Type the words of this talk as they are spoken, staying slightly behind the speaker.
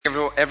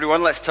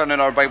Everyone, let's turn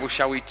in our Bible,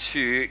 shall we,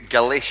 to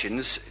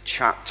Galatians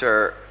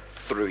chapter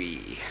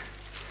 3.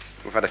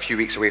 We've had a few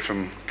weeks away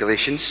from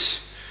Galatians.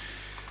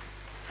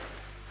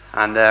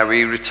 And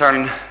we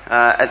return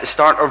at the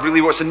start of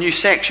really what's a new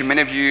section.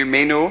 Many of you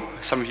may know,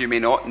 some of you may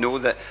not know,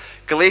 that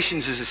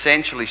Galatians is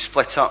essentially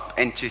split up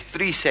into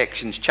three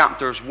sections.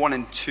 Chapters 1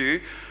 and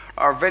 2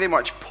 are very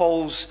much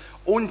Paul's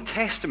own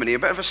testimony, a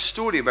bit of a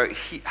story about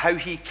how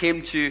he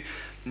came to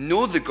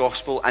know the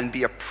gospel and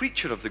be a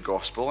preacher of the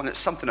gospel, and it's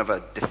something of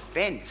a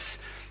defense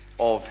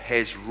of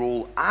his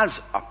role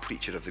as a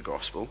preacher of the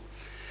gospel.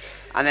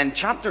 And then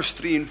chapters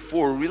 3 and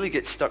 4 really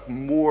get stuck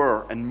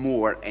more and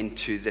more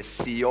into the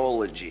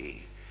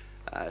theology.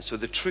 So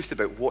the truth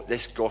about what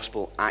this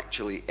gospel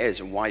actually is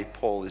and why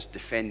Paul is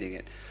defending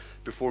it,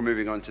 before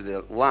moving on to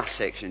the last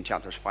section,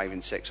 chapters 5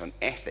 and 6, on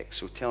ethics.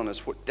 So telling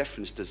us what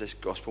difference does this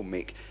gospel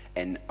make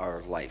in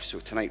our life.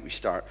 So tonight we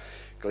start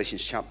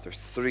Galatians chapter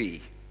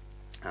 3.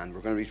 And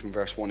we're going to read from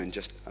verse 1 in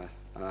just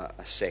a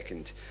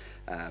second.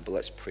 But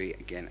let's pray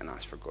again and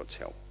ask for God's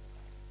help.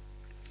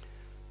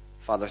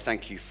 Father,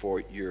 thank you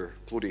for your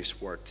glorious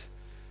word.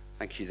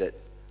 Thank you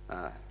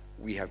that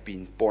we have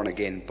been born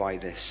again by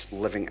this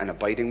living and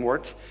abiding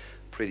word.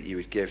 Pray that you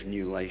would give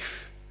new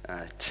life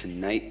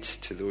tonight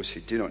to those who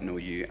do not know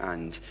you.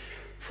 And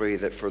pray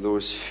that for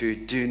those who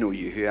do know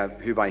you,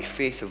 who by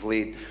faith have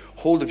laid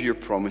hold of your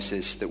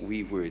promises, that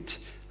we would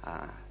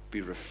be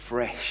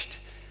refreshed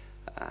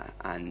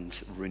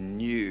and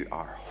renew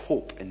our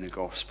hope in the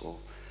gospel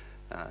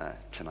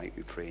tonight,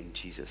 we pray in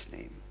Jesus'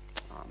 name.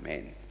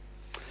 Amen.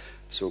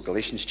 So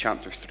Galatians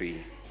chapter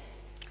 3,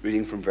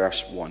 reading from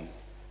verse 1.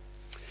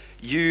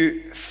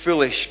 You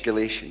foolish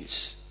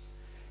Galatians,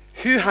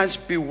 who has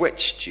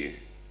bewitched you?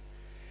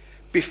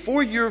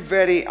 Before your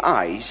very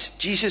eyes,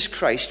 Jesus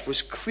Christ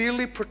was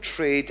clearly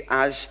portrayed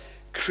as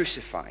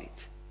crucified.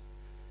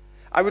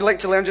 I would like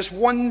to learn just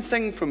one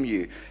thing from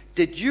you.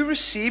 Did you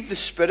receive the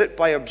Spirit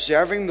by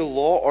observing the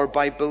law or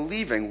by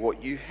believing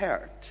what you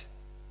heard?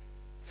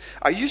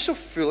 Are you so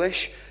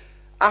foolish?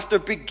 After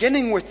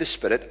beginning with the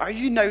Spirit, are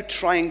you now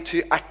trying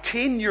to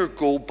attain your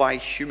goal by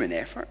human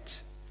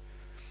effort?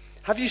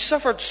 Have you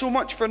suffered so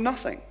much for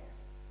nothing,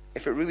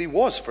 if it really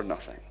was for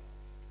nothing?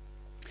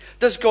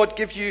 Does God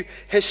give you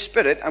his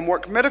Spirit and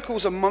work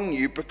miracles among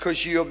you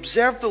because you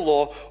observe the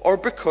law or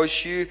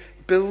because you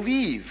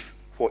believe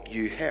what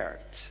you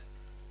heard?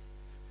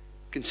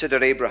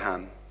 Consider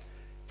Abraham.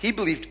 He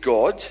believed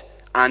God,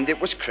 and it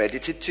was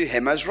credited to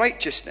him as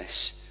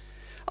righteousness.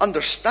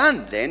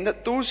 Understand, then,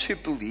 that those who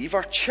believe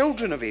are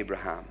children of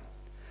Abraham.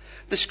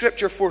 The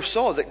Scripture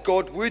foresaw that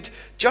God would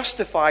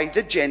justify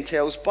the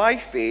Gentiles by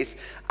faith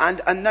and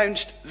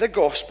announced the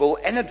gospel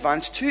in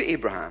advance to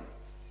Abraham.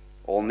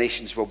 All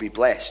nations will be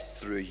blessed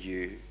through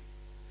you.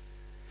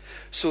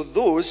 So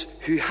those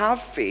who have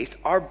faith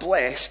are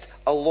blessed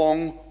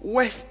along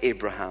with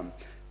Abraham,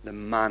 the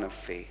man of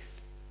faith.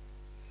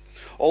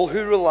 All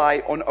who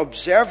rely on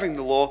observing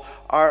the law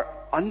are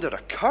under a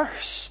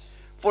curse.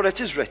 For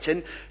it is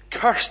written,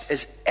 cursed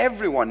is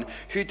everyone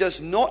who does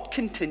not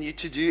continue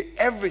to do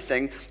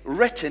everything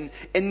written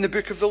in the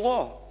book of the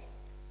law.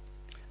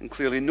 And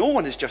clearly no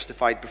one is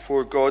justified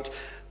before God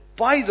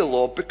by the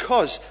law,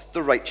 because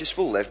the righteous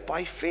will live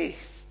by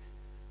faith.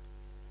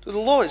 So the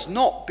law is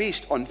not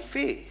based on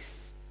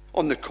faith.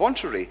 On the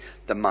contrary,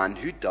 the man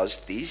who does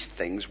these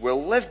things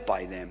will live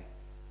by them.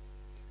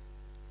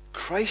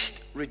 Christ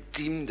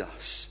redeemed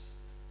us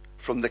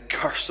from the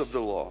curse of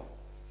the law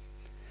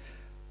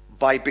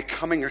by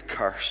becoming a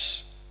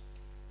curse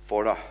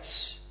for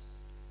us.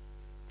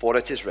 For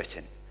it is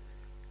written,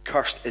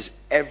 cursed is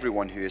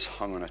everyone who is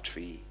hung on a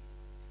tree.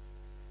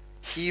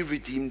 He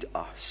redeemed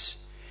us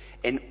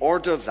in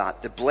order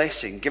that the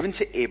blessing given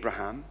to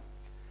Abraham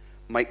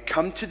might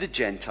come to the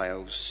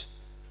Gentiles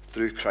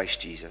through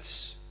Christ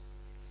Jesus,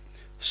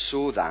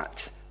 so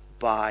that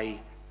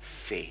by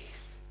faith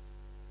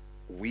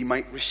we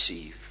might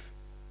receive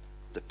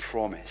the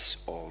promise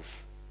of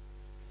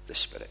the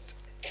Spirit.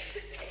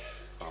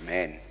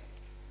 Amen.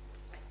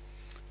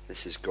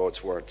 This is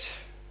God's word.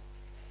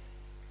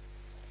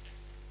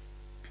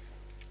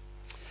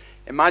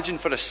 Imagine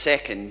for a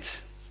second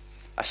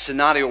a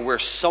scenario where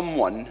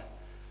someone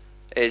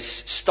is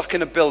stuck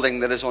in a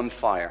building that is on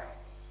fire.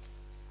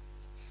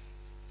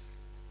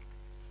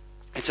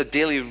 It's a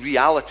daily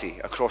reality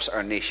across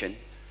our nation.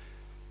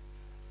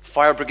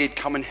 Fire brigade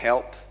come and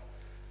help.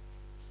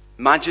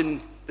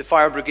 Imagine the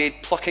fire brigade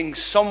plucking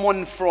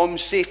someone from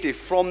safety,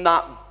 from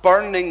that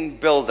burning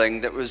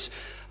building that was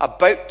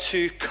about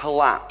to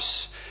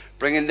collapse,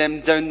 bringing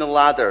them down the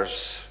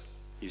ladders,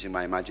 using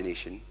my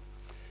imagination,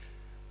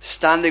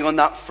 standing on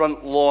that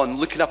front lawn,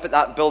 looking up at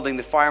that building,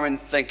 the firemen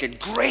thinking,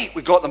 great,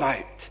 we got them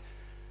out.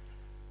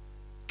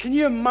 Can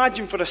you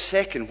imagine for a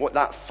second what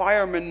that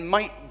fireman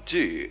might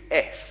do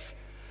if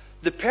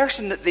the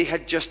person that they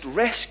had just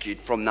rescued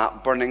from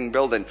that burning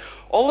building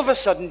all of a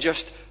sudden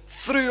just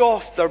threw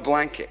off their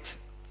blanket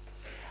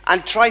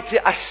and tried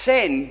to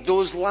ascend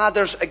those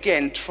ladders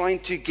again, trying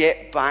to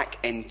get back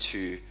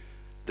into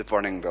the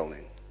burning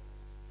building?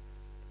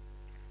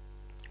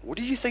 What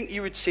do you think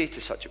you would say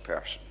to such a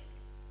person?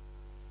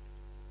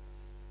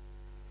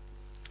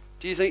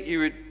 do you think you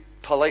would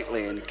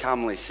politely and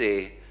calmly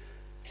say,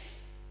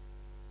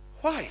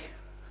 "Why?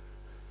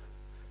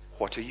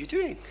 What are you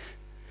doing?"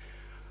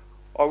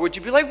 Or would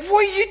you be like,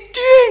 "What are you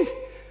doing?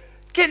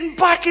 Getting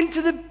back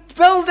into the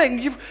building?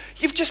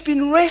 You've just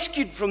been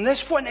rescued from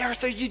this. What on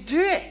earth are you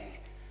doing?"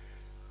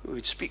 We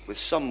would speak with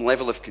some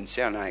level of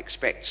concern. I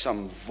expect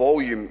some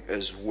volume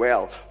as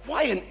well.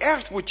 Why on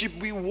earth would you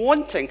be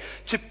wanting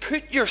to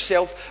put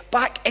yourself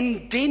back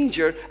in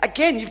danger?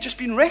 Again, you've just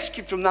been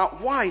rescued from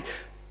that. Why?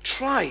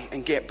 Try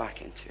and get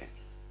back into it.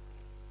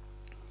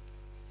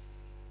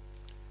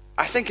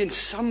 I think in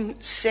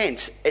some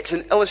sense it's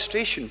an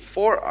illustration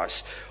for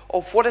us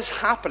of what is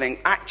happening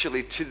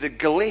actually to the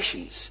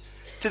Galatians,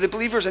 to the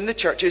believers in the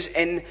churches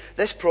in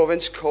this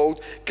province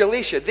called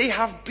Galatia. They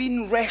have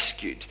been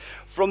rescued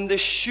from the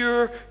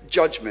sure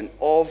judgment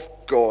of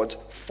God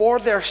for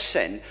their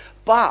sin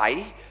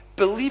by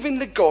believing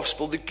the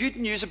gospel, the good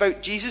news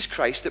about Jesus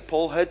Christ that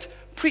Paul had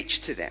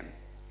preached to them.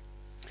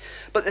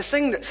 But the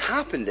thing that's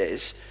happened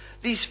is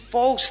these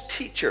false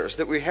teachers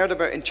that we heard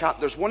about in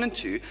chapters 1 and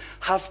 2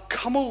 have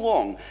come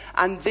along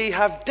and they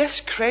have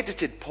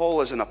discredited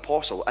Paul as an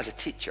apostle, as a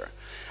teacher.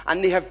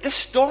 And they have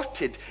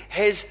distorted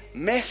his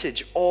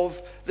message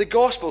of the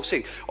gospel,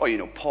 saying,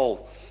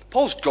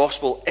 Paul's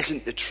gospel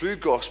isn't the true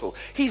gospel.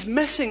 He's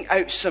missing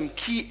out some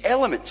key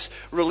elements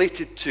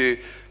related to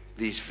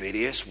these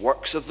various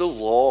works of the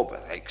law,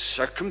 like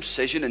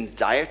circumcision and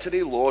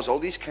dietary laws, all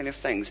these kind of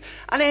things.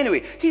 And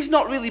anyway, he's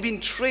not really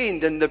been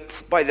trained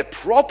by the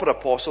proper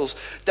apostles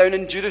down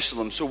in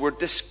Jerusalem, so we're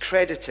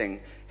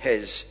discrediting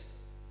his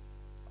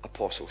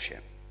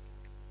apostleship.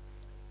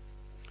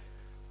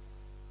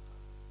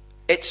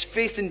 It's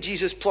faith in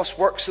Jesus plus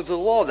works of the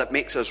law that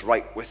makes us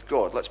right with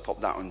God. Let's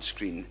pop that on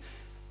screen.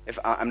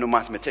 I'm no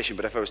mathematician,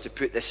 but if I was to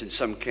put this in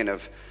some kind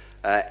of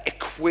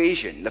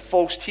equation, the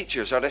false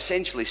teachers are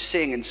essentially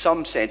saying, in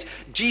some sense,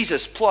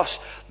 Jesus plus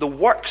the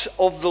works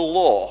of the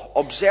law,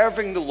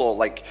 observing the law,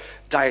 like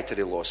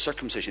dietary laws,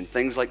 circumcision,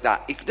 things like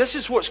that. This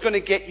is what's going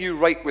to get you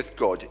right with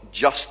God,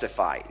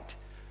 justified,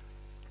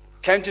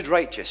 counted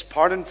righteous,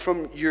 pardoned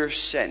from your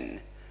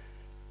sin.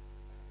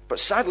 But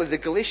sadly, the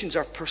Galatians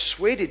are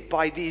persuaded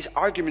by these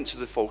arguments of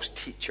the false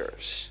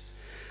teachers.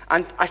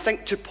 And I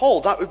think to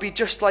Paul, that would be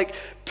just like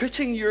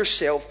putting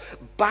yourself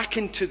back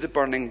into the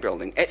burning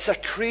building. It's a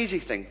crazy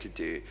thing to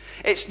do.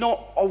 It's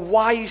not a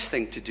wise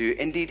thing to do.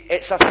 Indeed,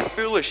 it's a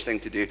foolish thing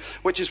to do,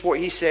 which is what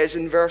he says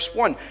in verse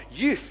 1.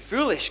 You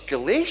foolish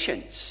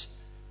Galatians,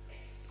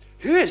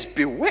 who has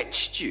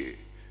bewitched you?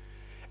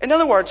 In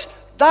other words,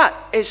 that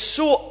is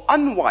so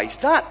unwise.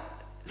 That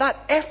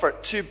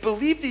effort to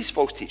believe these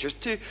false teachers,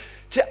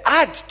 to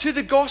add to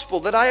the gospel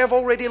that I have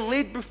already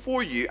laid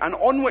before you and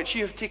on which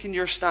you have taken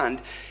your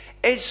stand,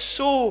 is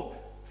so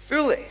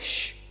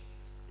foolish.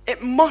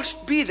 It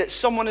must be that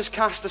someone has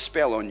cast a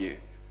spell on you.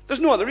 There's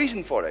no other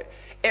reason for it.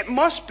 It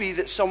must be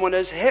that someone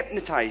has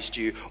hypnotized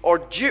you or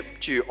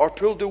duped you or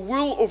pulled the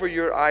wool over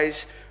your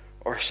eyes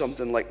or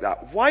something like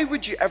that. Why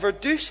would you ever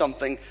do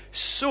something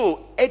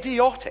so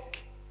idiotic?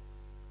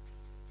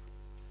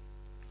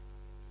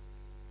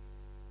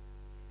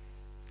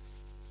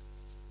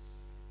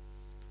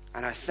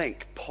 And I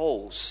think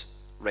Paul's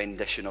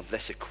rendition of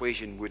this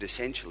equation would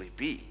essentially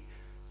be,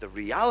 the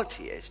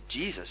reality is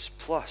Jesus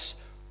plus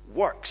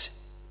works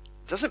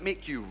doesn't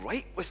make you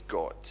right with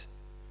God.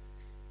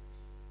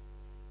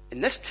 In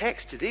this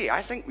text today,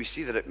 I think we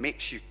see that it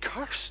makes you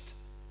cursed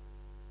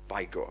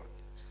by God.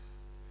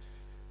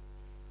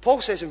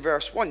 Paul says in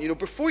verse 1,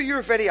 before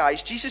your very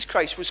eyes, Jesus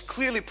Christ was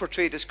clearly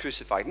portrayed as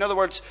crucified. In other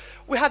words,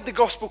 we had the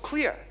gospel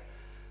clear.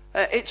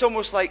 It's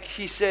almost like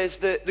he says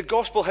that the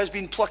gospel has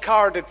been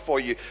placarded for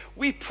you.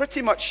 We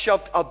pretty much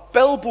shoved a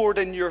billboard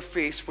in your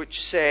face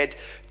which said,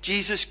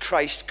 Jesus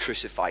Christ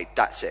crucified.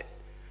 That's it.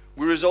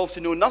 We resolved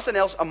to know nothing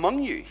else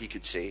among you, he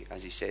could say,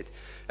 as he said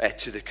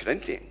to the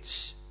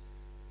Corinthians.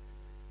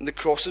 And the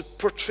cross is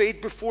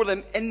portrayed before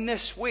them in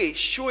this way,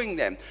 showing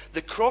them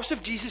the cross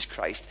of Jesus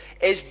Christ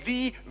is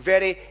the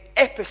very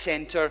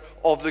epicenter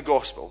of the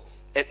gospel.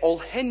 It all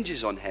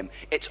hinges on him.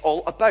 It's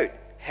all about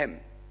him.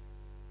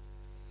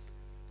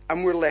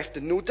 And we're left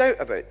in no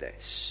doubt about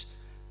this.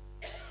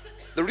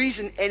 The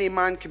reason any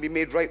man can be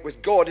made right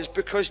with God is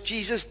because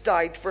Jesus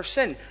died for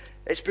sin.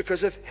 It's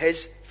because of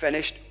his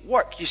finished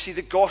work. You see,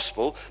 the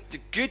gospel,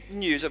 the good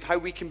news of how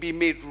we can be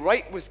made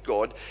right with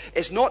God,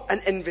 is not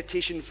an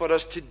invitation for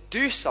us to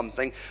do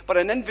something, but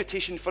an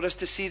invitation for us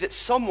to see that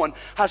someone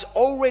has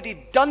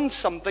already done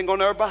something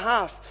on our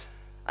behalf,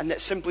 and that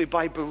simply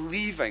by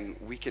believing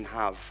we can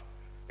have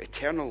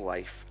eternal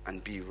life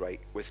and be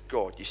right with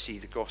God. You see,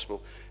 the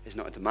gospel is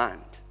not a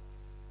demand.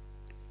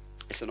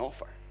 It's an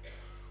offer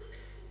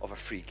of a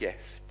free gift.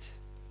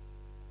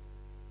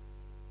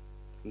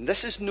 And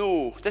this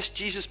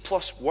Jesus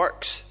plus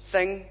works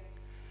thing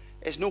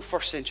is no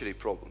first century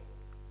problem.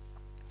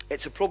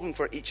 It's a problem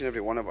for each and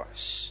every one of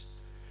us.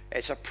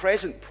 It's a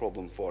present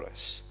problem for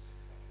us.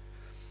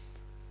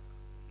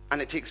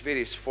 And it takes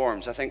various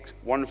forms. I think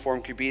one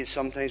form could be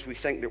sometimes we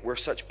think that we're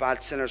such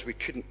bad sinners we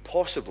couldn't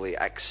possibly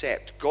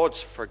accept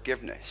God's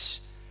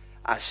forgiveness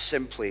as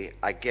simply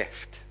a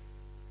gift.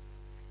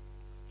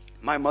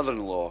 My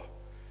mother-in-law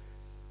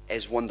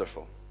is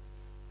wonderful.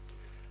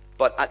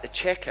 But at the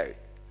checkout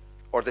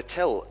or the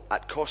till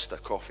at Costa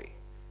Coffee,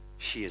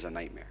 she is a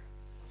nightmare.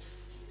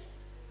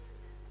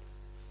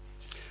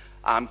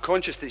 I'm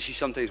conscious that she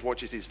sometimes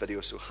watches these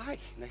videos, so hi,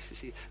 nice to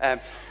see you.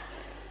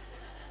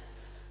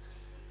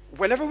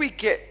 Whenever we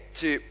get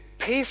to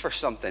pay for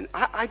something,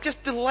 I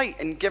just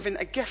delight in giving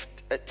a gift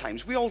at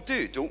times. We all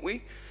do, don't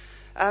we?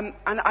 And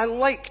I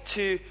like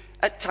to,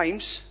 at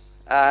times,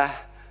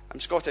 I'm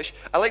Scottish,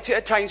 I like to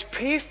at times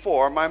pay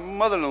for my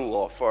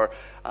mother-in-law for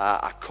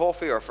a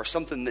coffee or for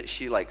something that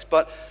she likes.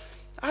 But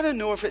I don't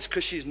know if it's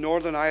because she's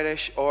Northern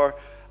Irish or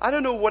I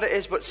don't know what it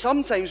is, but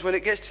sometimes when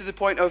it gets to the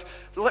point of,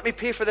 let me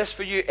pay for this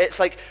for you, it's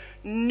like,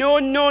 no,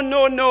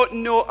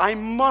 I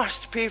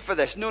must pay for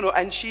this. No.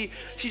 And she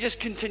just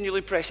continually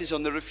presses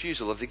on the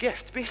refusal of the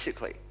gift,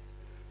 basically.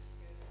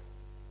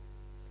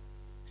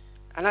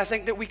 And I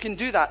think that we can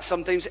do that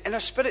sometimes in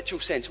a spiritual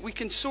sense. We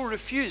can so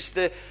refuse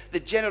the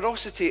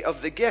generosity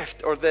of the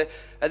gift or the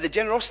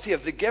generosity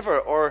of the giver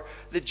or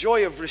the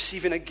joy of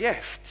receiving a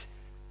gift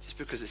just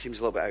because it seems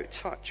a little bit out of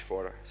touch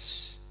for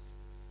us.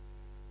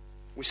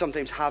 We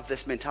sometimes have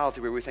this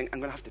mentality where we think, I'm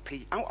going to have to pay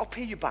you. I'll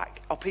pay you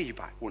back. I'll pay you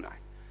back, won't I?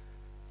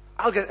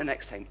 I'll get it the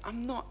next time.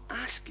 I'm not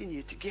asking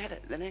you to get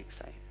it the next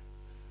time.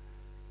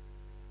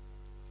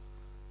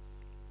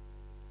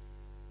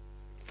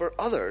 For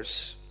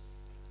others,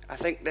 I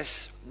think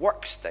this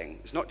works thing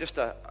is not just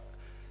a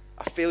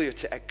failure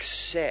to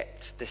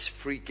accept this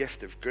free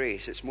gift of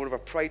grace. It's more of a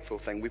prideful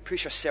thing. We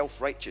push a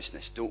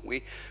self-righteousness, don't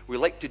we? We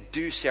like to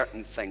do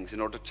certain things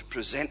in order to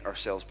present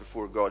ourselves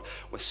before God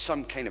with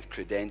some kind of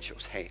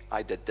credentials. Hey,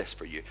 I did this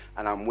for you,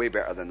 and I'm way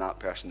better than that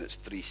person that's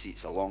 3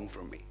 seats along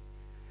from me.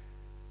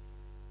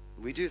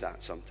 We do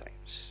that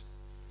sometimes.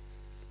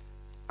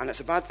 And it's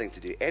a bad thing to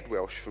do. Ed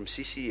Welsh from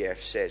CCEF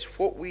says,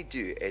 what we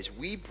do is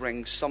we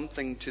bring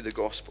something to the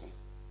gospel.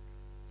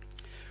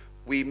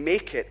 We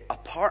make it a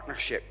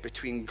partnership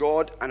between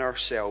God and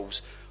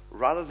ourselves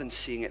rather than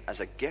seeing it as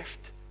a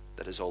gift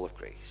that is all of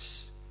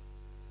grace.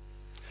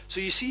 So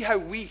you see how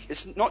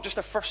it's not just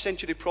a first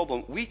century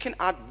problem. We can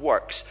add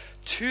works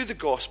to the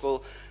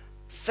gospel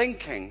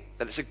thinking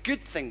that it's a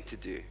good thing to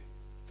do.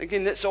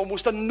 Thinking that it's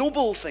almost a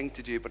noble thing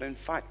to do. But in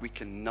fact, we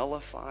can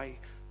nullify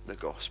the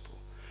gospel.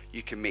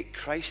 You can make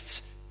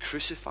Christ's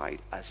crucified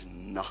as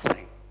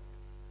nothing.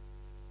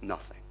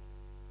 Nothing.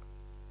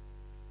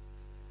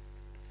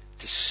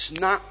 To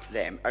snap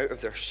them out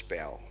of their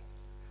spell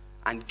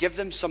and give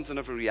them something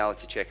of a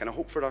reality check. And I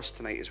hope for us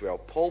tonight as well,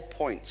 Paul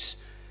points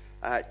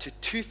to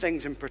 2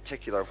 things in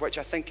particular, which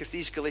I think if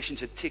these Galatians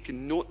had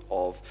taken note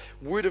of,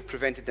 would have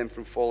prevented them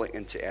from falling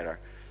into error.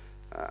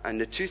 And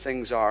the 2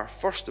 things are,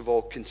 first of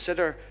all,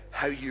 consider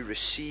how you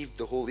received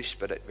the Holy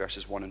Spirit,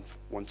 verses 1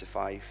 to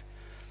 5.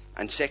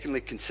 And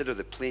secondly, consider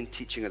the plain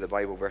teaching of the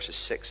Bible, verses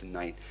 6 and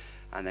 9.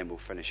 And then we'll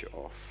finish it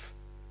off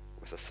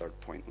with a third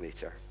point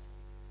later.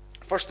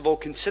 First of all,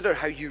 consider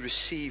how you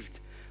received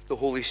the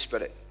Holy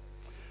Spirit.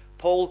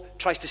 Paul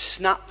tries to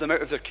snap them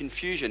out of their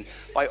confusion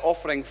by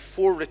offering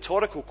 4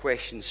 rhetorical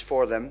questions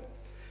for them.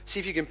 See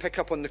if you can pick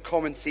up on the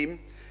common theme.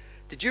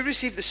 Did you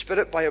receive the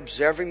Spirit by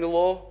observing the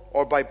law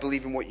or by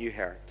believing what you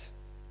heard?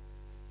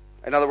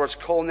 In other words,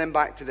 calling them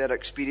back to their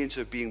experience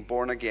of being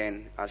born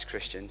again as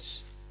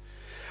Christians.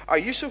 Are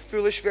you so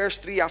foolish, verse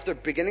 3, after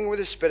beginning with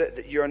the Spirit,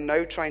 that you are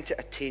now trying to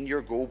attain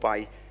your goal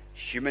by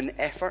human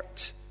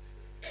effort?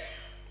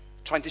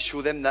 Trying to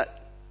show them that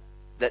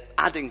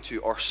adding to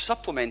or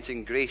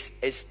supplementing grace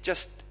is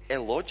just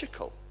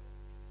illogical.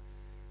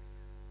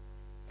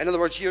 In other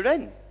words, you're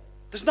in.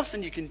 There's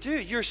nothing you can do.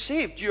 You're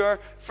saved. You are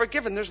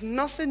forgiven. There's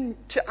nothing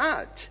to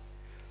add.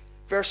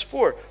 Verse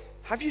 4,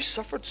 have you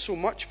suffered so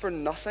much for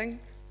nothing,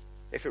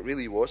 if it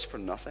really was for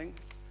nothing?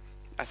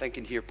 I think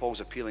in here Paul's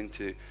appealing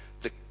to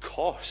the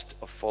cost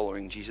of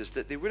following Jesus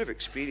that they would have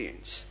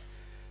experienced.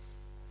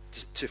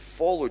 To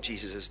follow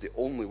Jesus is the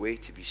only way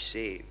to be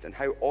saved. And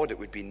how odd it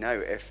would be now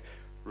if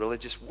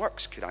religious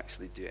works could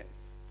actually do it.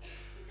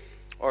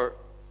 Or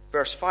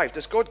verse 5,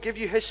 does God give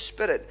you his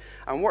Spirit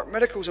and work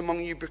miracles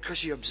among you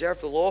because you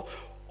observe the law,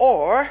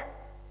 or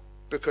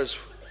because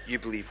you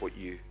believe what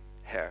you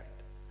heard?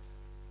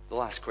 The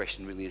last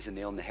question really is a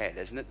nail on the head,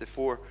 isn't it? The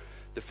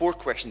four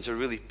questions are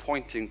really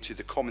pointing to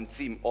the common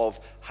theme of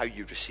how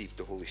you received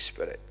the Holy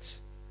Spirit.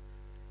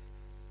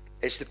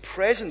 It's the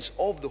presence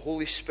of the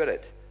Holy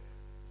Spirit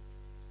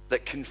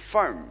that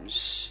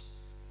confirms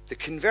the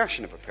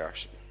conversion of a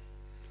person.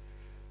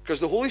 Because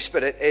the Holy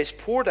Spirit is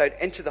poured out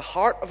into the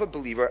heart of a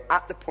believer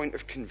at the point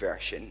of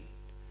conversion.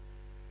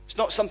 It's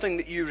not something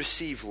that you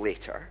receive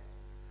later.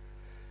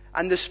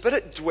 And the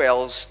Spirit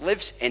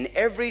lives in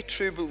every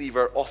true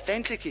believer,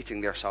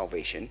 authenticating their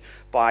salvation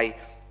by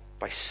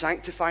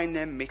sanctifying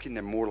them, making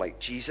them more like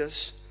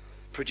Jesus,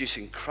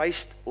 producing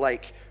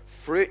Christ-like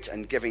fruit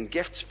and giving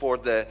gifts for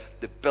the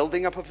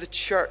building up of the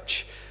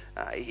church.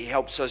 He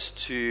helps us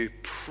to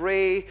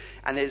pray,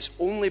 and it's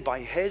only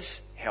by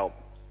his help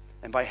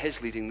and by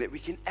his leading that we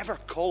can ever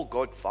call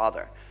God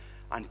Father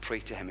and pray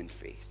to him in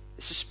faith.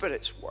 It's the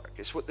Spirit's work.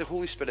 It's what the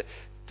Holy Spirit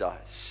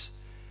does.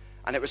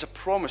 And it was a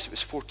promise that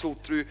was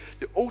foretold through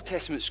the Old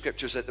Testament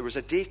scriptures that there was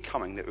a day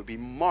coming that would be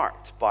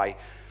marked by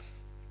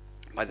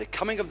the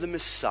coming of the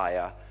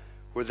Messiah,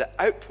 where the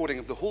outpouring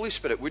of the Holy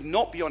Spirit would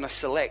not be on a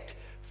select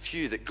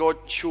few that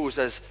God chose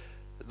as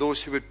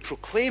those who would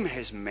proclaim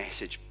his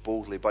message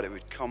boldly, but it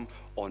would come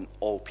on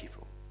all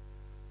people,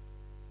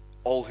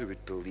 all who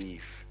would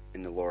believe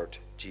in the Lord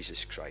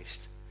Jesus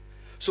Christ.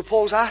 So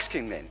Paul's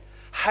asking then,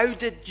 how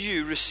did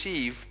you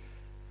receive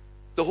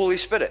the Holy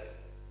Spirit?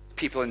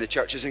 People in the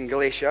churches in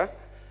Galatia.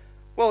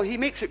 Well, he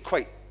makes it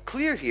quite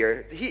clear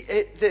here.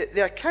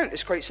 The account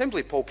is quite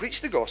simply, Paul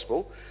preached the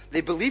gospel,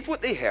 they believed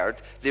what they heard,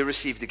 they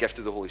received the gift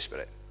of the Holy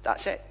Spirit.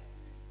 That's it.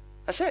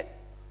 That's it.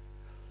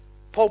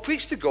 Paul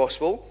preached the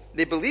gospel,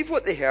 they believed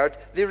what they heard,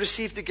 they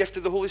received the gift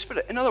of the Holy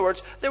Spirit. In other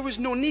words, there was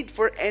no need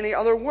for any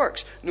other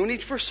works, no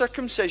need for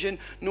circumcision,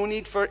 no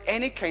need for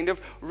any kind of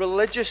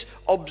religious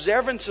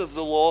observance of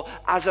the law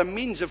as a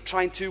means of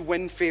trying to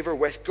win favor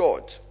with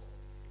God.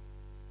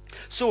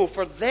 So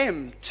for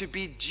them to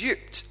be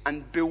duped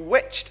and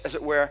bewitched, as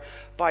it were,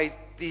 by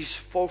these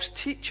false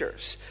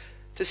teachers,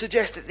 to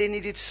suggest that they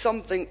needed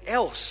something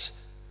else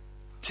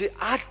to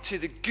add to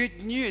the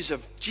good news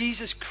of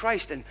Jesus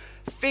Christ and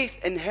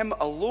faith in him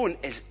alone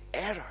is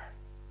error.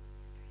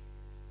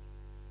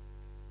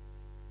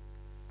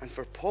 And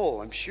for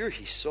Paul, I'm sure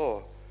he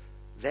saw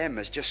them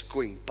as just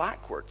going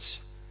backwards.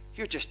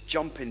 You're just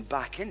jumping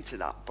back into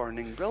that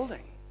burning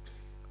building.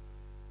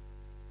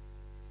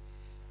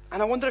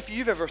 And I wonder if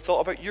you've ever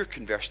thought about your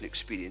conversion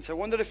experience. I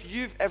wonder if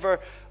you've ever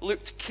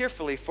looked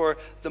carefully for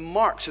the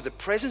marks of the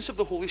presence of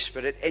the Holy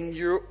Spirit in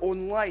your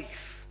own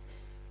life.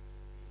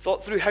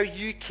 Thought through how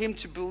you came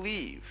to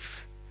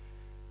believe.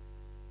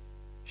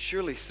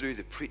 Surely through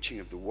the preaching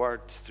of the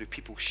word, through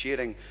people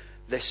sharing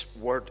this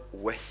word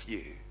with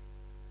you.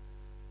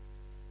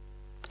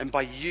 And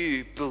by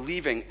you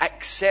believing,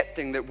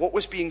 accepting that what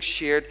was being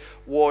shared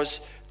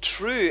was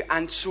true,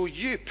 and so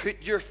you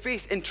put your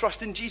faith and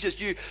trust in Jesus.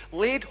 You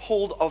laid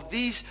hold of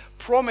these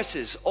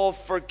promises of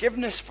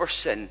forgiveness for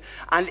sin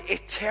and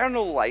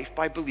eternal life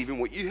by believing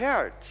what you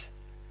heard.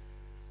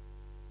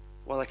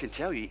 Well, I can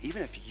tell you,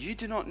 even if you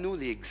do not know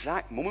the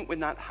exact moment when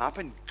that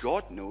happened,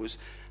 God knows.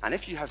 And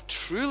if you have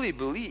truly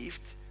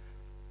believed,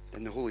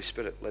 then the Holy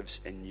Spirit lives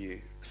in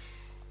you.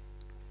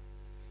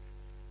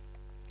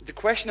 The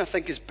question I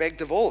think is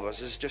begged of all of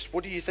us is just,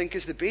 what do you think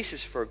is the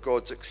basis for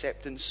God's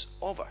acceptance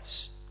of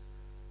us?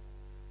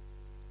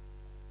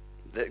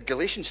 The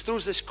Galatians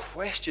throws this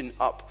question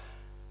up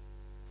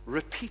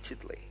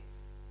repeatedly.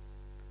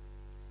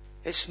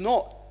 It's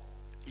not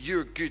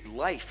your good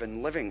life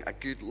and living a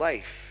good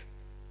life.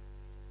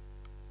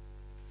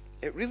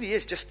 It really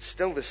is just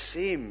still the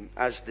same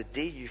as the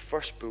day you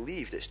first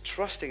believed. It's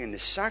trusting in the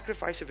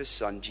sacrifice of his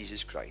Son,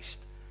 Jesus Christ,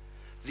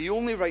 the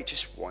only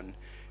righteous one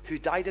who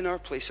died in our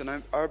place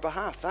on our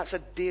behalf.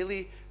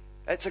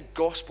 It's a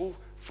gospel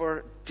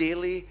for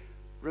daily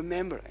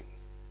remembering.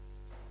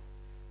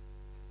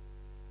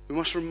 We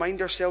must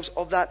remind ourselves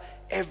of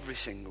that every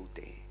single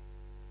day.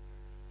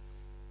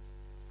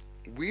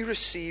 We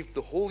receive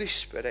the Holy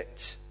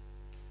Spirit,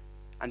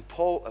 and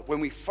Paul,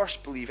 when we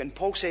first believe, and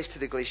Paul says to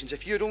the Galatians,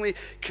 if you had only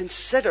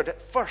considered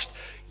at first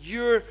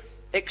your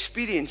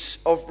experience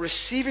of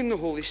receiving the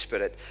Holy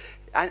Spirit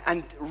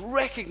and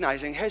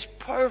recognizing his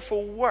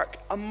powerful work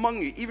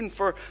among you, even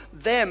for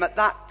them at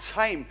that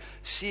time,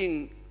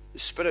 seeing the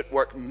Spirit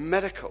work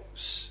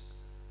miracles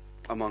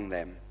among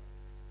them,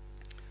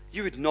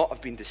 you would not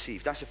have been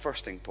deceived. That's the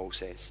first thing Paul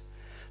says.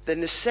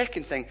 Then the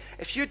second thing,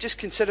 if you had just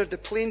considered the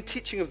plain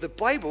teaching of the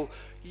Bible,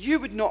 you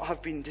would not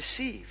have been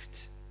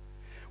deceived.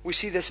 We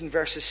see this in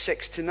verses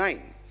 6 to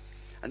 9.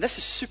 And this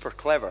is super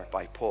clever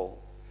by Paul.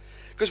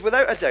 Because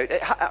without a doubt,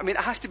 it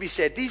has to be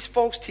said, these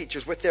false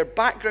teachers with their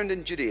background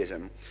in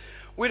Judaism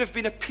would have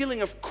been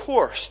appealing, of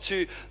course,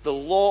 to the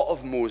law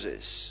of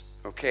Moses.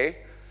 Okay?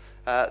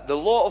 The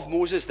law of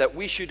Moses that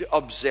we should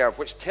observe,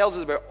 which tells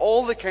us about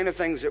all the kind of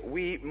things that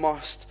we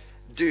must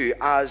do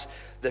as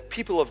the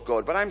people of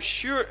God. But I'm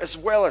sure as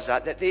well as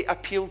that they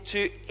appealed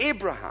to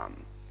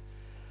Abraham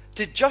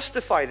to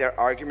justify their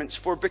arguments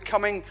for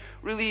becoming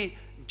really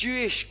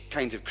Jewish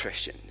kinds of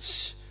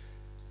Christians.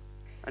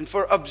 And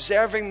for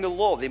observing the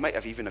law, they might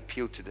have even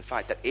appealed to the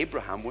fact that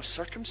Abraham was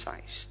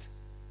circumcised.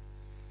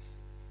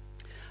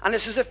 And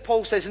it's as if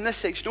Paul says in this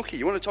section, okay,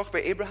 you want to talk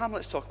about Abraham?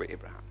 Let's talk about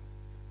Abraham.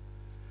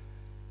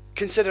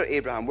 Consider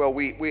Abraham. Well,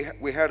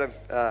 we heard of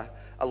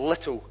a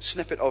little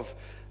snippet of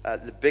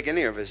the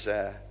beginning of his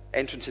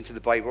entrance into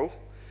the Bible.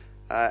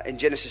 In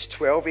Genesis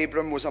 12,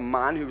 Abram was a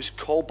man who was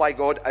called by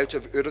God out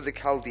of Ur of the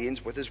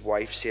Chaldeans with his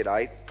wife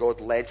Sarai. God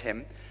led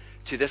him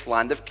to this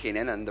land of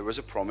Canaan, and there was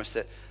a promise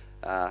that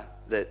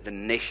the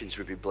nations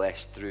would be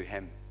blessed through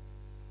him,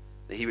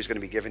 that he was going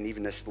to be given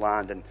even this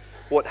land. And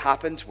what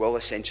happened? Well,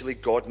 essentially,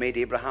 God made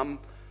Abraham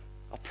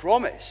a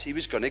promise. He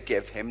was going to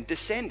give him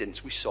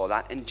descendants. We saw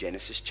that in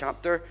Genesis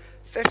chapter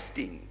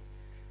 15.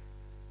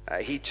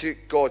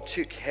 God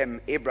took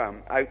him,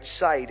 Abraham,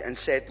 outside and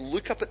said,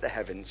 look up at the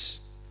heavens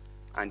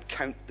and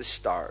count the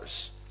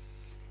stars,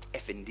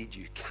 if indeed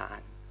you can.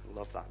 I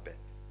love that bit.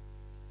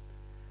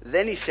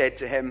 Then he said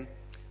to him,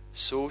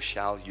 so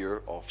shall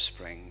your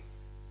offspring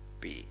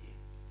be.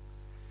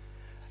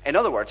 In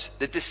other words,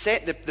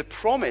 the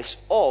promise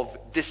of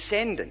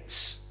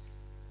descendants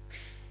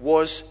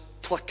was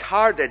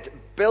placarded,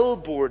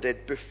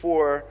 billboarded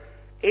before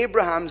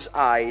Abraham's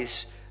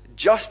eyes,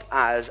 just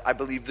as I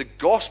believe the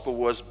gospel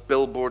was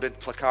billboarded,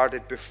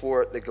 placarded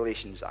before the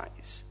Galatians'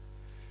 eyes.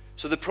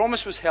 So the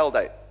promise was held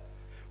out.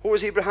 What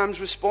was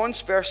Abraham's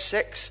response? Verse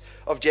 6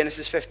 of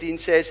Genesis 15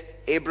 says,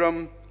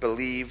 Abram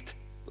believed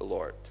the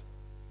Lord.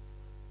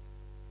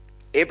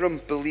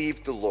 Abram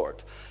believed the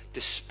Lord,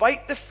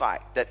 despite the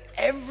fact that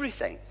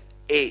everything,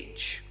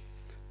 age,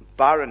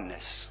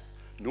 barrenness,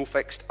 no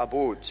fixed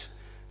abode,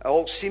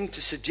 all seemed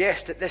to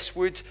suggest that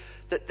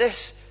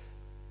this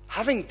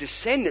having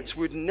descendants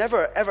would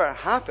never ever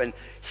happen.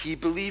 He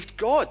believed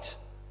God,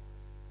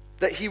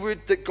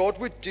 that God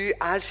would do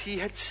as he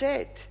had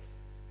said.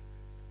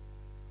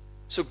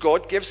 So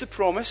God gives the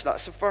promise.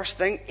 That's the first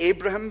thing.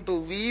 Abraham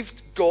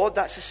believed God.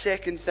 That's the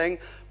second thing.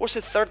 What's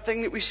the third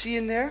thing that we see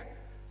in there?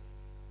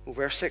 Well,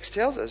 verse 6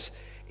 tells us,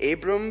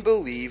 Abram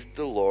believed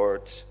the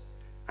Lord,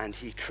 and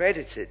he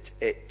credited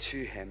it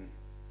to him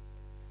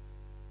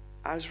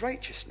as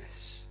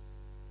righteousness.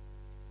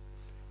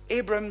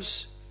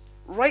 Abram's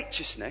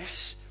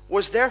righteousness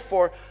was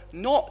therefore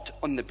not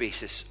on the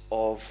basis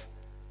of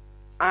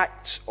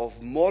acts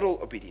of moral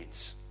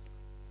obedience.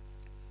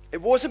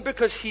 It wasn't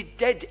because he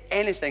did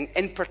anything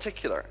in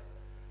particular,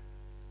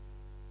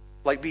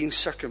 like being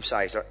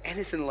circumcised or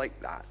anything like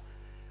that.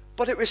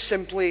 But it was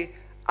simply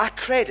a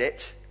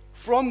credit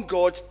from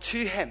God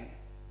to him.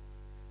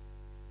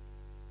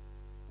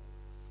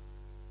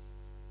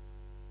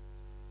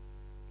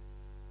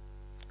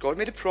 God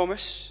made a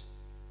promise.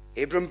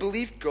 Abram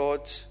believed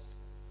God.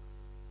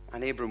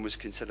 And Abram was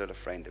considered a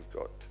friend of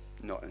God,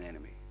 not an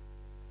enemy.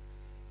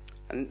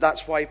 And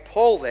that's why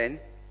Paul then,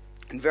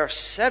 in verse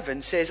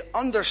 7, says,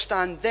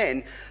 understand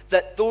then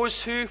that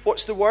those who,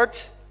 what's the word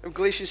of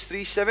Galatians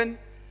 3:7?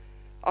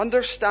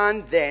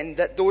 Understand then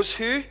that those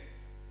who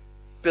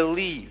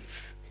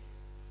believe.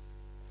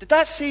 Did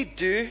that say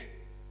do?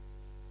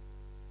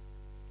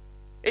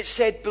 It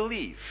said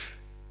believe.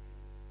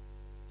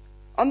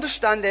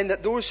 Understand then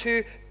that those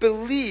who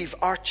believe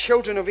are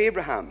children of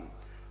Abraham.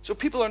 So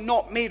people are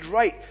not made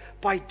right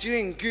by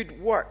doing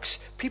good works.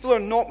 People are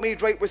not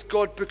made right with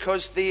God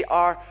because they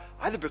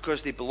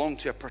belong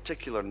to a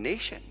particular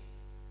nation.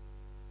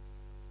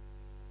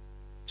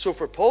 So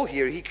for Paul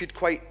here, he could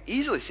quite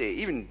easily say,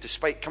 even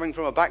despite coming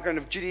from a background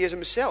of Judaism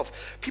himself,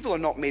 people are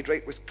not made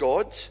right with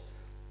God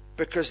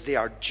because they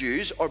are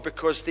Jews or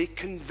because they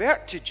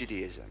convert to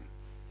Judaism.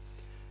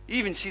 You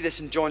even see this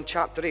in John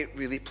chapter 8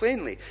 really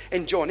plainly.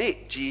 In John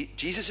 8,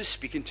 Jesus is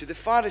speaking to the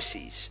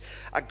Pharisees,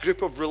 a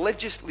group of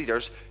religious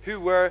leaders who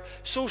were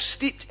so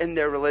steeped in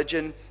their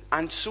religion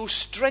and so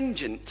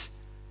stringent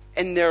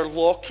in their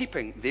law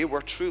keeping. They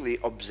were truly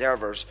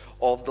observers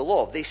of the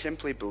law. They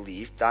simply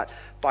believed that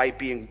by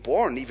being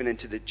born even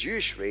into the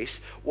Jewish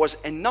race was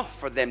enough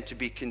for them to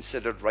be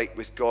considered right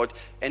with God,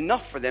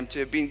 enough for them to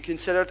have been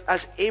considered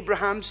as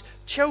Abraham's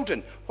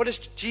children. What does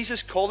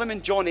Jesus call them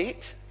in John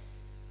 8?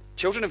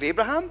 Children of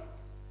Abraham?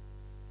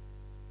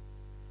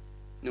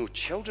 No,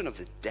 children of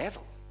the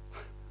devil.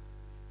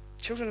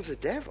 Children of the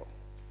devil.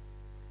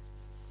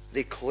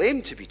 They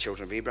claim to be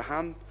children of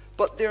Abraham,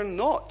 but they're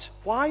not.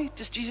 Why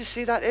does Jesus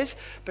say that is?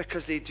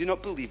 Because they do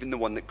not believe in the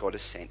one that God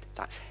has sent.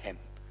 That's him,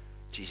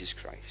 Jesus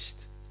Christ.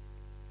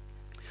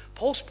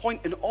 Paul's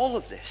point in all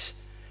of this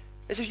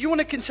is if you want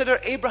to consider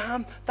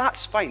Abraham,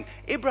 that's fine.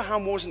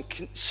 Abraham wasn't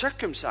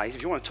circumcised,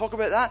 if you want to talk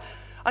about that,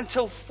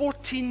 until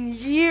 14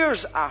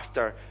 years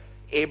after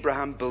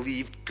Abraham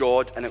believed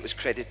God and it was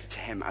credited to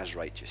him as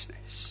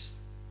righteousness.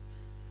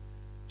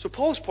 So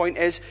Paul's point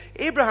is,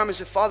 Abraham is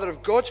the father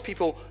of God's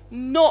people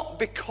not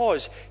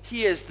because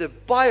he is the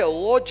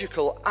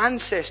biological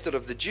ancestor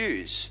of the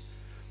Jews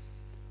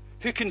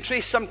who can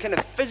trace some kind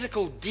of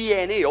physical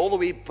DNA all the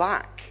way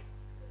back,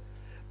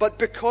 but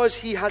because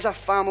he has a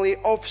family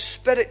of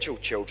spiritual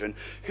children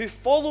who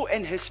follow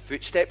in his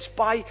footsteps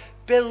by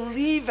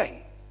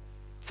believing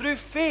through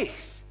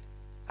faith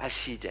as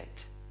he did.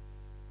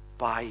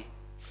 By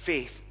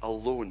faith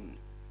alone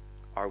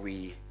are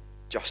we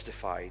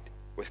justified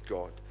with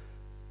God.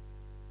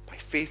 By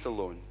faith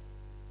alone.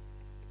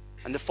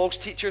 And the false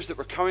teachers that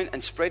were coming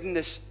and spreading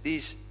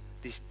these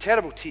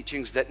terrible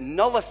teachings that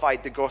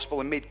nullified the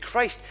gospel and made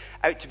Christ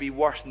out to be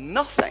worth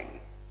nothing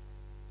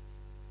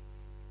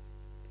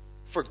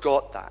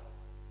forgot that.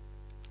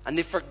 And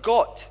they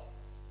forgot,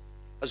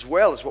 as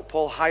well as what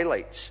Paul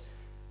highlights,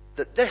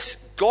 that this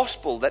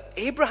gospel that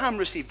Abraham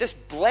received, this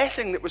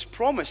blessing that was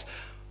promised,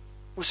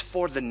 was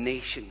for the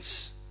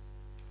nations.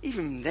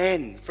 Even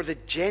then, for the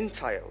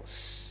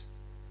Gentiles.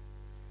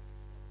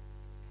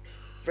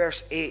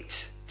 Verse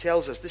 8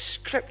 tells us, the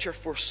scripture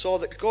foresaw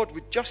that God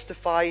would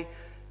justify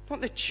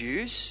not the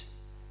Jews,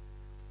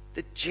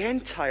 the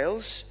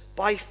Gentiles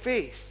by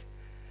faith,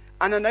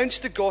 and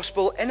announced the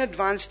gospel in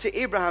advance to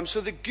Abraham. So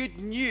the good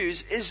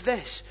news is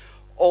this: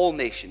 all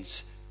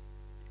nations,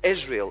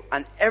 Israel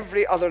and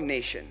every other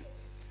nation,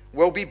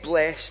 will be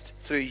blessed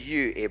through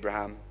you,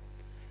 Abraham.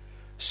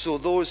 So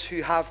those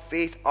who have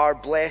faith are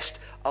blessed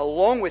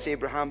along with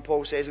Abraham,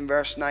 Paul says in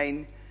verse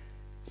 9,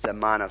 the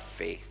man of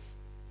faith.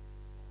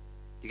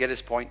 You get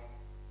his point?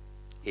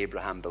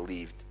 Abraham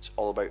believed. It's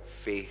all about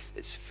faith.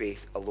 It's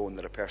faith alone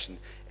that a person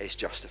is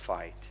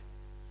justified.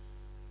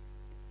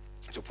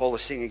 So Paul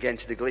is saying again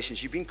to the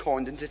Galatians, you've been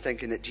conned into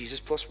thinking that Jesus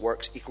plus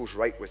works equals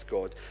right with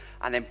God.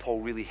 And then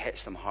Paul really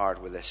hits them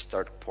hard with this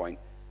third point.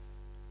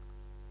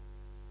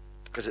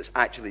 Because it's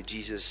actually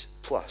Jesus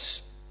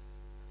plus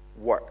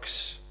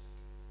works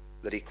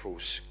that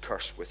equals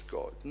cursed with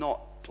God,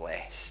 not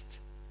blessed.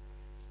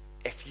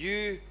 If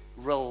you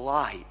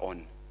rely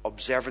on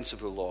observance of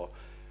the law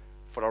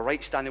for a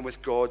right standing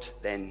with God,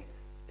 then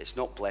it's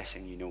not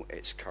blessing,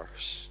 it's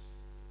curse.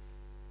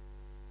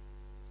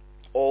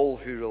 All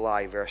who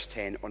rely, verse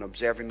 10, on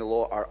observing the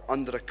law are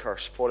under a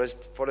curse, for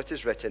it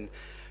is written,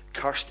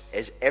 cursed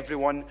is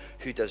everyone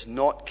who does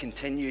not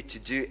continue to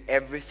do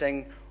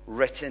everything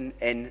written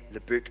in the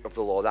book of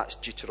the law. That's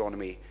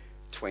Deuteronomy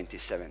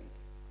 27.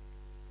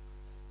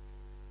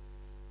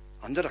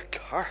 Under a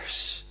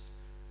curse.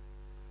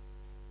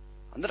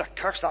 Under a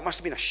curse, that must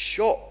have been a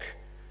shock.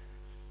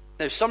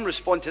 Now, some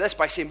respond to this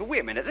by saying, but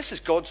wait a minute, this is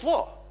God's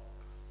law.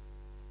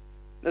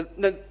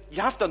 Now,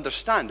 you have to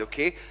understand,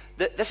 okay,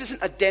 that this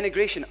isn't a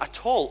denigration at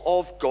all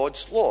of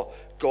God's law.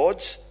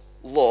 God's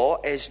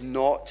law is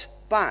not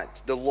bad.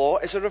 The law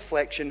is a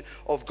reflection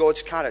of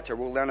God's character.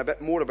 We'll learn a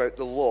bit more about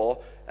the law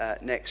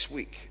next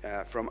week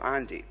from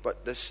Andy.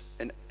 But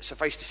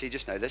suffice to say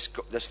just now,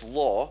 this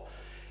law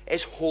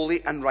is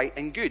holy and right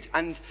and good.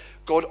 And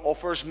God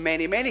offers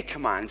many, many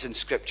commands in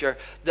Scripture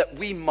that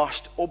we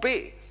must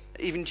obey.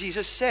 Even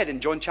Jesus said in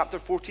John chapter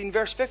 14,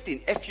 verse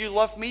 15, if you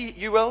love me,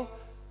 you will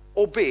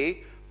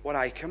obey what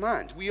I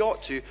command. We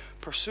ought to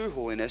pursue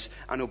holiness,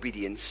 and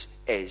obedience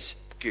is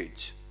good.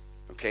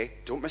 Okay?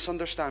 Don't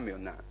misunderstand me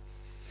on that.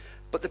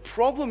 But the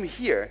problem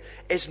here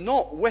is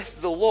not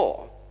with the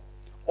law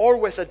or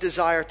with a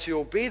desire to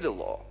obey the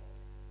law.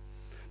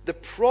 The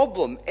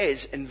problem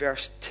is in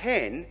verse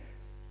 10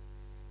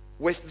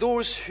 with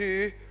those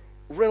who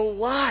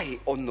rely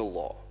on the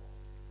law.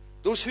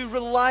 Those who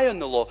rely on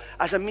the law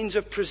as a means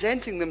of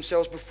presenting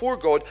themselves before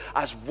God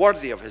as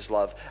worthy of his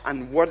love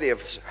and worthy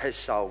of his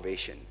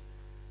salvation.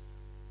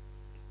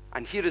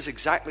 And here is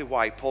exactly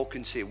why Paul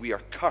can say we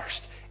are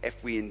cursed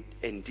if we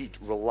indeed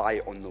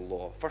rely on the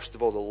law. First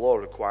of all, the law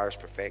requires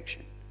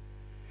perfection.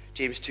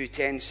 James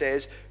 2:10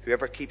 says,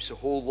 whoever keeps the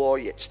whole law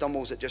yet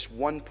stumbles at just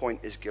one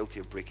point is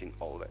guilty of breaking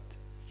all of it.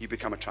 You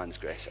become a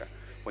transgressor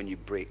when you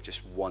break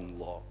just one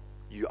law.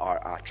 You are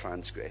a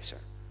transgressor.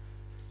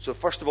 So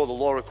first of all, the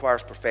law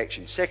requires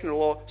perfection. Second of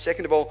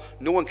all,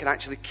 no one can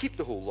actually keep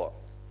the whole law.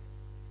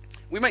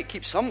 We might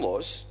keep some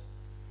laws.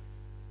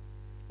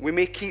 We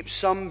may keep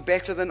some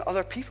better than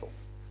other people.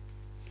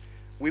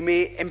 We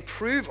may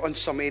improve on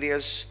some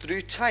areas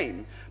through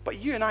time, but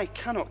you and I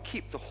cannot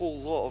keep the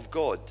whole law of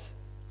God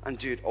and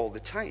do it all the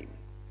time.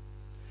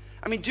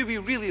 I mean, do we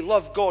really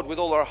love God with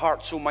all our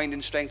heart, soul, mind,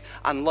 and strength,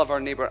 and love our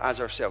neighbor as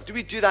ourselves? Do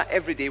we do that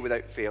every day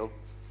without fail?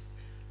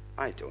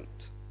 I don't.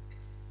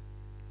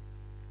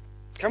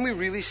 Can we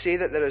really say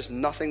that there is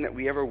nothing that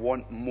we ever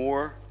want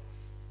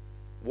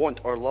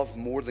or love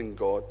more than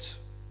God?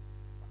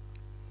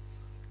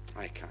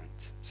 I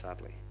can't,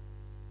 sadly.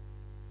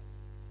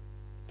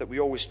 That we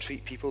always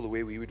treat people the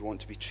way we would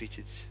want to be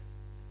treated.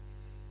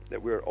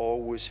 That we're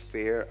always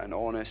fair and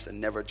honest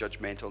and never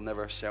judgmental,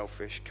 never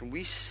selfish. Can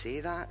we say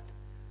that?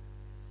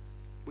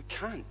 We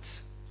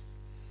can't.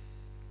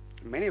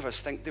 Many of us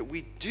think that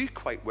we do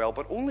quite well,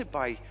 but only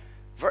by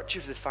virtue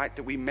of the fact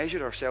that we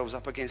measure ourselves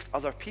up against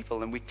other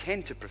people, and we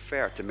tend to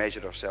prefer to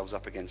measure ourselves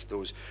up against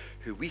those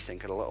who we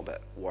think are a little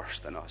bit worse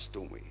than us,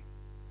 don't we?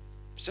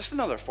 It's just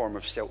another form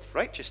of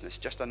self-righteousness,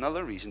 just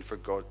another reason for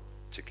God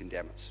to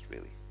condemn us,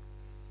 really.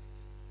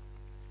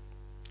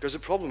 Because the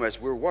problem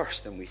is we're worse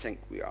than we think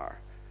we are.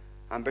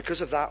 And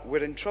because of that,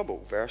 we're in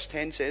trouble. Verse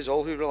 10 says,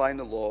 all who rely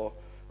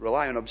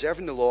on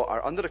observing the law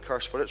are under a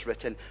curse, for it's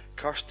written,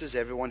 cursed is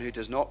everyone who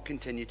does not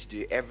continue to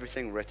do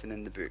everything written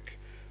in the book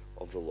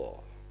of the law.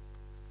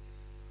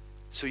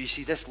 So you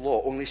see, this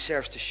law only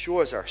serves to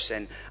show us our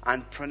sin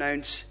and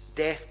pronounce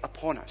death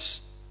upon us.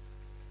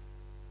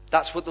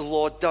 That's what the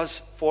law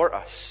does for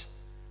us.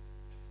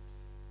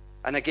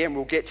 And again,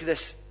 we'll get to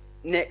this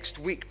next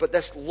week, but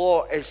this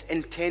law is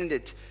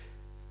intended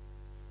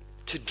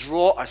to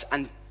draw us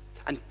and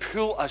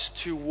pull us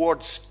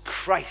towards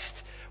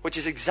Christ, which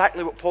is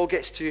exactly what Paul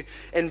gets to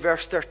in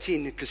verse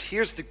 13, because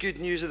here's the good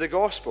news of the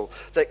gospel,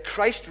 that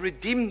Christ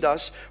redeemed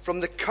us from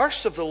the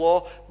curse of the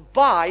law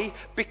by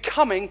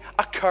becoming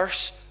a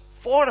curse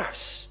for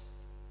us.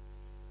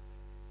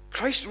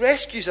 Christ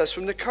rescues us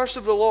from the curse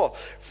of the law,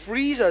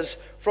 frees us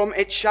from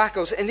its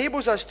shackles,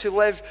 enables us to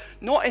live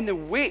not in the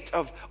weight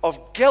of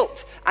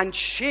guilt and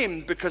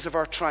shame because of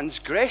our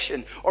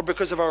transgression or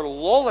because of our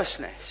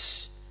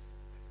lawlessness.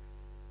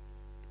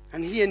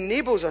 And he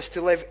enables us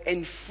to live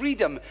in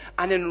freedom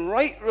and in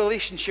right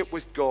relationship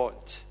with God.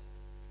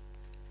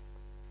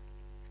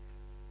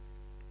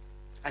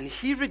 And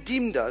he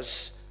redeemed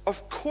us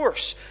Of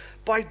course,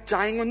 by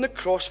dying on the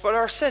cross for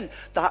our sin.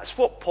 That's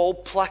what Paul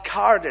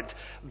placarded,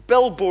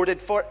 billboarded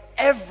for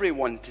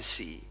everyone to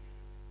see,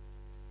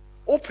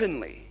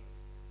 openly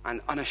and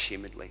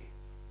unashamedly.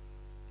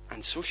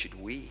 And so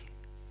should we.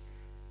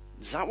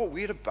 Is that what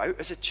we're about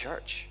as a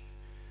church?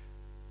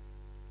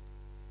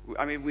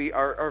 I mean,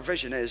 our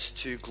vision is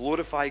to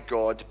glorify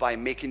God by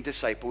making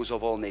disciples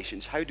of all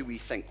nations. How do we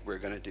think we're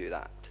going to do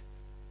that?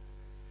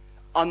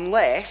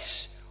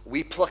 Unless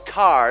we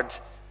placard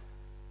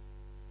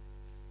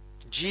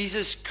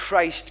Jesus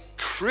Christ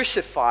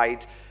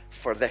crucified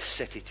for this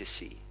city to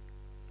see.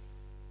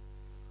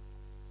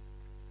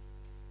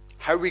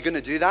 How are we going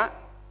to do that?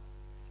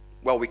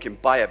 Well, we can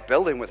buy a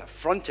building with a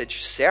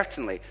frontage,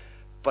 certainly,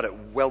 but it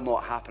will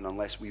not happen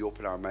unless we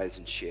open our mouths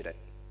and share it.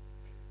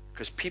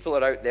 Because people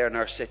are out there in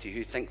our city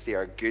who think they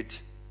are good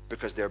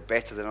because they're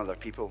better than other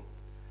people.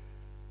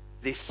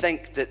 They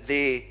think that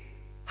they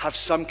have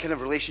some kind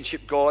of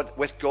relationship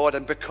with God,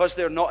 and because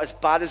they're not as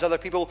bad as other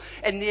people,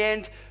 in the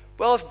end,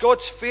 well, if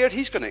God's fair,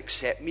 he's going to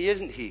accept me,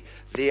 isn't he?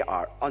 They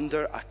are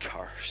under a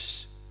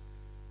curse.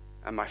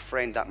 And my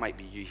friend, that might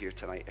be you here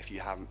tonight if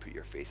you haven't put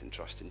your faith and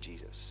trust in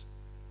Jesus.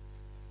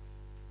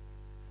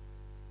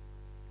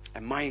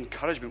 And my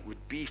encouragement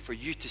would be for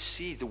you to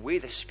see the way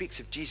this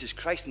speaks of Jesus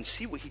Christ and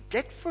see what he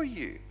did for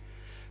you,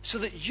 so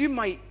that you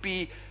might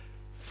be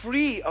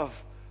free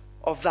of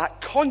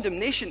that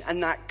condemnation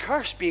and that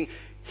curse being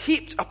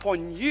heaped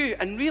upon you,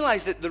 and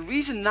realize that the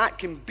reason that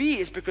can be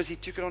is because he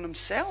took it on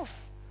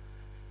himself.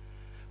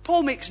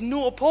 Paul makes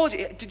no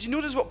apology. Did you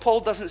notice what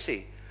Paul doesn't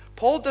say?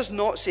 Paul does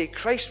not say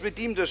Christ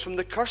redeemed us from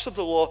the curse of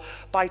the law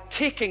by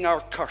taking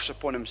our curse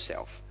upon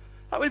himself.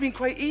 That would have been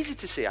quite easy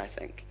to say, I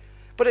think.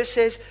 But it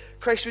says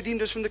Christ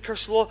redeemed us from the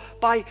curse of the law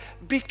by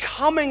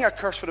becoming a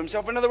curse for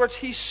himself. In other words,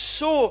 he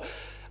so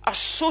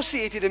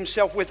associated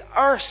himself with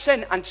our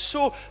sin and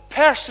so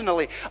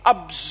personally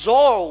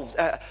absorbed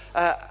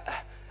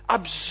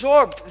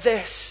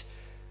this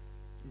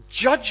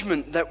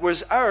judgment that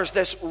was ours,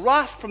 this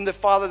wrath from the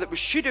Father that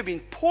should have been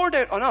poured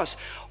out on us,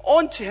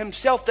 onto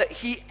himself, that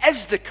he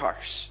is the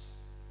curse.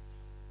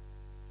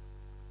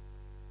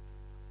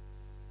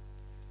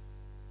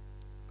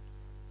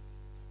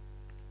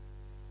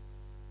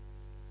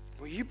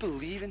 Will you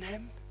believe in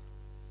him?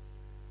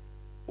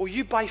 Will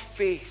you, by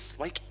faith,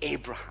 like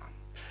Abraham,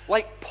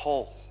 like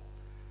Paul,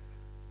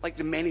 like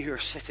the many who are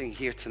sitting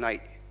here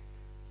tonight,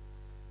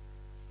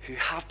 who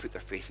have put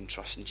their faith and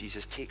trust in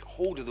Jesus, take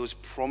hold of those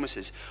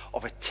promises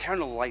of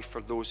eternal life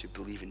for those who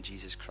believe in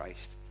Jesus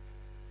Christ,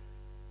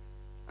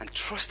 and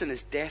trust in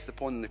his death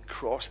upon the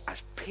cross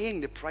as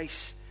paying the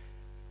price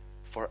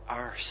for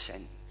our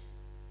sin?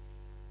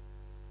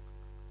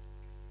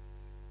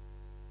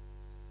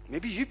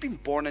 Maybe you've been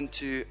born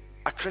into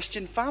a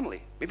Christian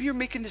family. Maybe you're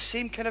making the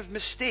same kind of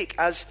mistake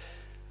as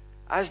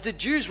the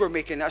Jews were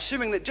making,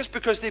 assuming that just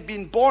because they've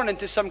been born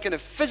into some kind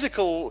of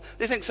physical,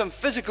 they think some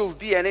physical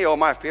DNA, oh,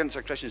 my parents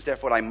are Christians,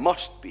 therefore I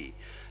must be.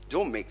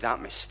 Don't make that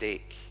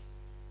mistake.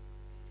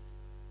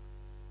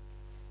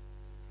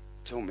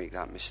 Don't make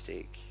that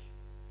mistake.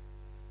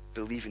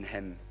 Believe in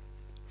him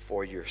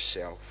for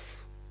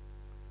yourself.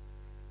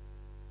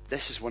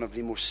 This is one of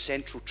the most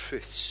central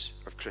truths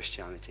of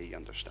Christianity, you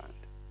understand.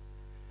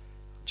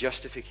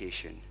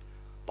 Justification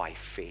by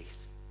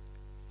faith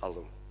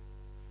alone.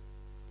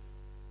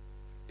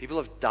 People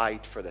have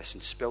died for this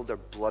and spilled their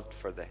blood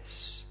for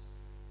this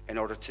in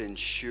order to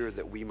ensure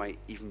that we might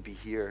even be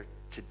here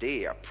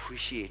today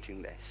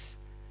appreciating this,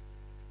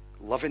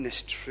 loving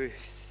this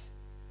truth.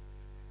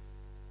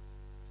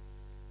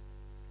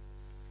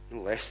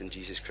 No less than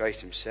Jesus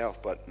Christ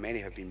himself, but many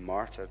have been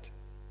martyred.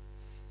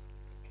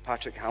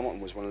 Patrick Hamilton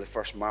was one of the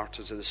first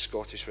martyrs of the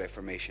Scottish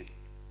Reformation.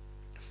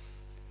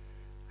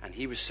 And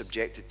he was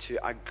subjected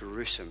to a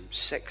gruesome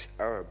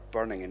 6-hour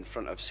burning in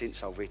front of St.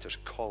 Salvator's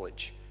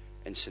College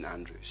in St.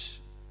 Andrews.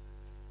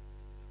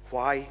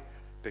 Why?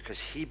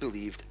 Because he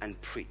believed and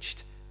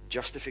preached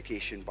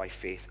justification by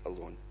faith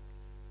alone.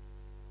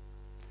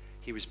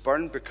 He was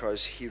burned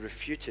because he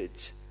refuted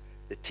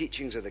the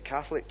teachings of the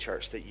Catholic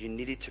Church that you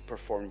needed to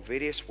perform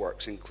various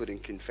works, including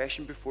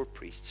confession before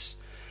priests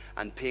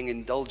and paying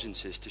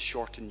indulgences to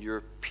shorten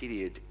your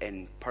period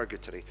in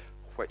purgatory,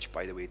 which,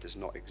 by the way, does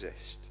not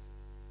exist.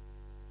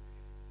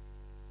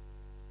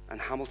 And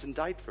Hamilton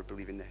died for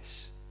believing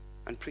this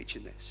and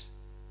preaching this.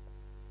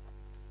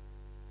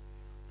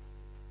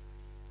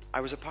 I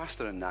was a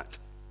pastor in that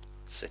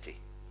city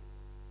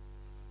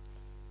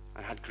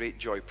and had great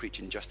joy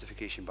preaching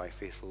justification by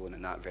faith alone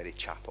in that very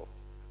chapel,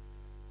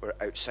 where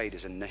outside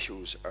his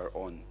initials are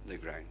on the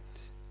ground.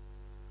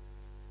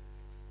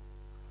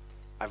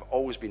 I've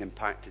always been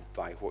impacted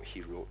by what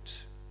he wrote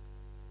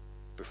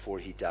before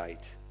he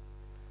died.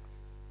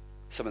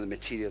 Some of the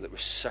material that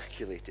was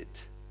circulated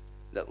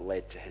that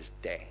led to his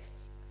death,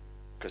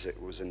 because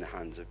it was in the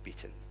hands of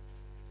Beaton.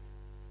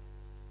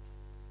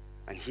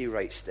 And he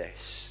writes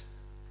this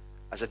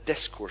as a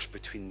discourse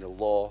between the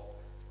law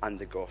and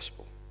the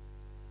gospel.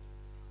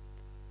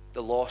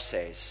 The law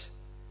says,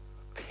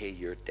 pay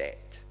your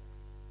debt.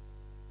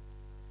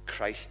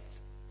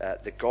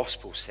 The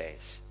gospel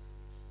says,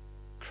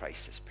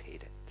 Christ has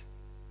paid it.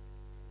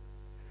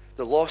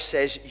 The law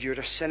says you're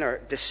a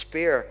sinner,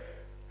 despair,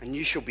 and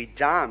you shall be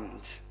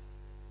damned.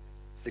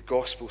 The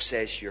gospel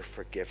says you're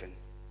forgiven.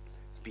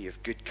 Be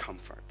of good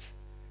comfort.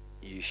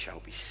 You shall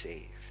be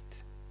saved.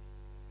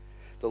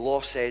 The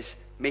law says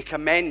make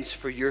amends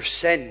for your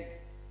sin.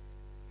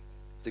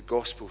 The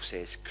gospel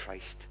says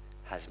Christ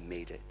has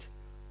made it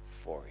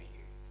for you.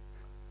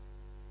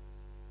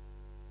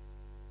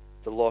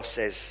 The law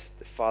says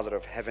the Father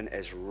of heaven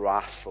is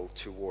wrathful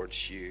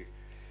towards you.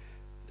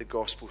 The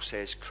gospel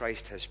says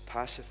Christ has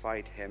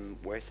pacified him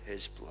with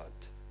his blood.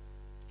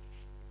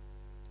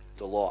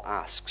 The law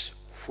asks,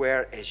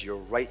 where is your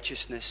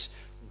righteousness,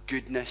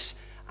 goodness,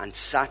 and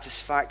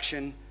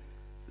satisfaction?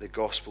 The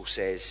gospel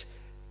says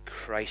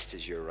Christ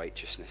is your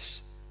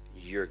righteousness,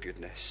 your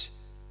goodness,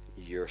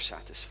 your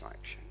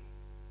satisfaction.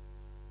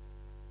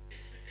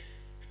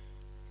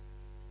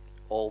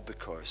 All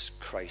because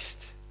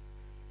Christ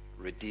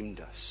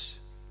redeemed us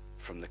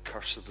from the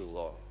curse of the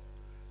law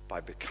by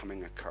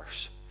becoming a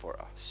curse for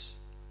us,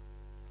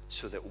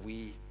 so that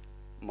we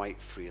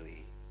might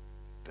freely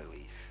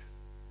believe.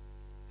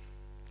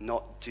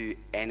 Not do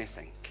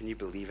anything. Can you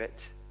believe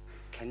it?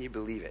 Can you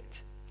believe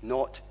it?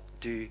 Not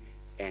do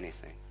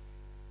anything,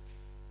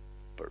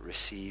 but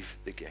receive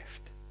the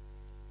gift.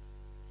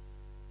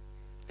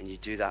 And you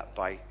do that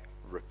by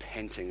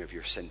repenting of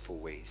your sinful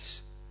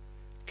ways,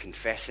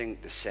 confessing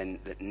the sin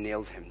that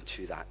nailed him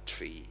to that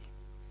tree,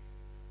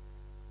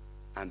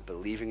 and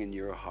believing in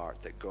your heart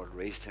that God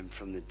raised him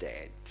from the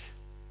dead,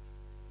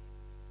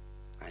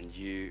 and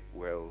you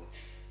will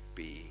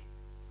be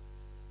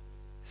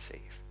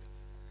saved.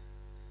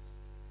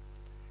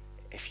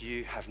 If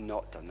you have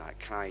not done that,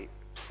 can I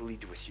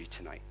plead with you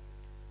tonight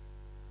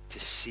to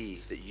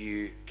see that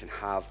you can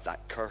have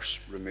that curse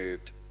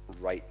removed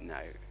right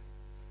now,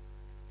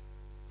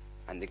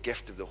 and the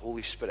gift of the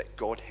Holy Spirit,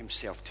 God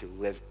himself, to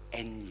live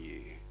in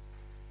you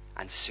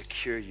and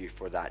secure you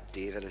for that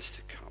day that is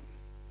to come,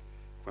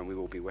 when we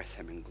will be with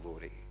him in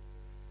glory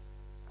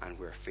and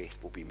where faith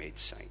will be made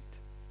sight.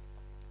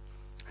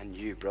 And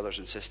you, brothers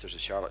and sisters of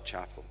Charlotte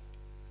Chapel,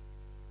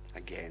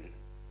 again,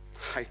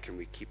 how can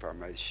we keep our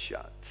mouths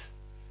shut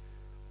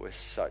with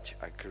such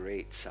a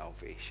great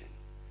salvation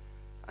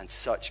and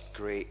such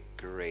great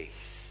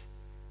grace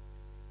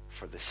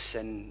for the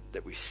sin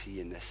that we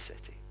see in this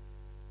city?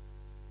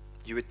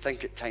 You would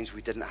think at times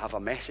we didn't have a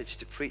message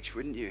to preach,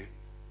 wouldn't you?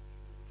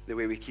 The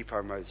way we keep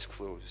our mouths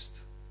closed.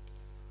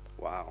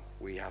 Wow,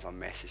 we have a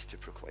message to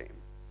proclaim,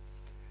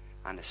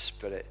 and a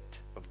Spirit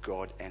of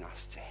God in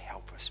us to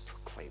help us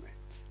proclaim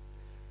it.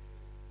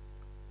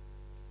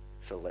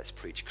 So let's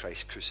preach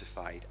Christ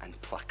crucified and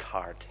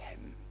placard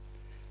him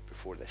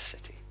before this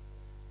city.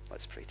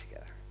 Let's pray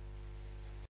together.